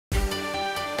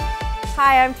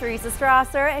Hi, I'm Teresa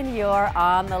Strasser, and you're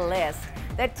on the list.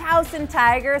 The Towson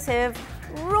Tigers have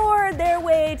roared their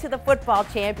way to the football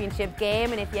championship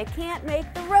game, and if you can't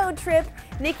make the road trip,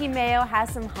 Nikki Mayo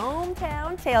has some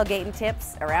hometown tailgating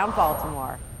tips around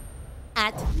Baltimore.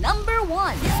 At number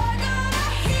 1.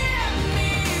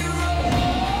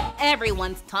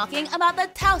 Everyone's talking about the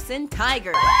Towson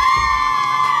Tigers.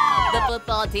 The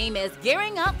football team is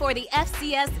gearing up for the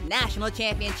FCS National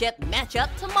Championship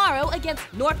matchup tomorrow against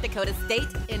North Dakota State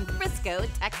in Frisco,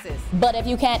 Texas. But if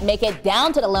you can't make it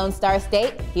down to the Lone Star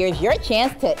State, here's your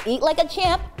chance to eat like a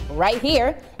champ right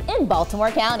here in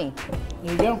Baltimore County.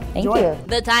 There you go. Thank you.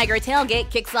 The Tiger Tailgate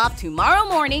kicks off tomorrow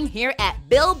morning here at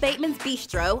Bill Bateman's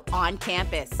Bistro on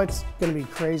campus. It's going to be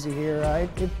crazy here.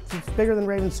 It's bigger than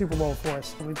Ravens Super Bowl for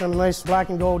us. We've done a nice black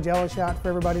and gold jello shot for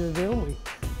everybody to do. We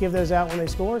give those out when they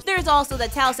score. There's also the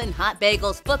Towson Hot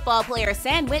Bagels football player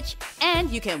sandwich, and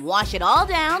you can wash it all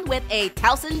down with a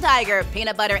Towson Tiger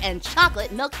peanut butter and chocolate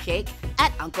milkshake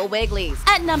at Uncle Wiggly's.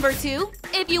 At number 2,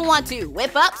 if you want to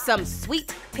whip up some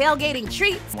sweet tailgating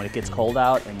treats. When it gets cold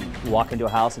out and you walk into a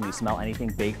house and you smell anything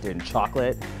baked in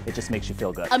chocolate, it just makes you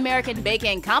feel good. American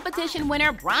Baking Competition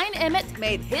winner Brian Emmett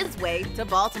made his way to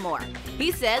Baltimore.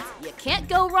 He says you can't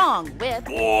go wrong with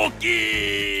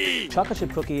cookie! Chocolate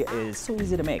chip cookie is so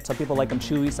easy to make. Some people like them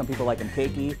chewy, some people like them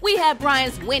cakey. We have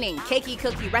Brian's winning cakey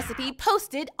cookie recipe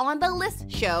posted on the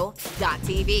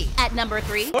listshow.tv. At number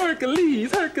 3,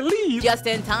 Hercules, Hercules! Just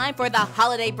in time for the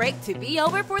holiday break to be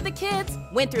over for the kids,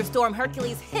 Winter Storm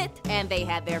Hercules hit, and they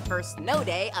had their first snow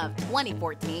day of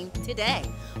 2014 today.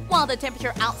 While the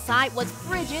temperature outside was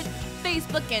frigid,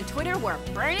 Facebook and Twitter were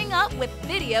burning up with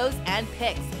videos and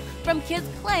pics. From kids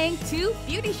playing to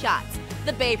beauty shots.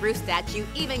 The Babe Ruth statue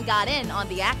even got in on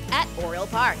the act at Oriole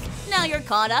Park. Now you're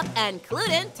caught up and clued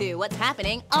in to what's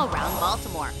happening around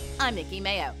Baltimore. I'm Nikki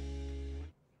Mayo.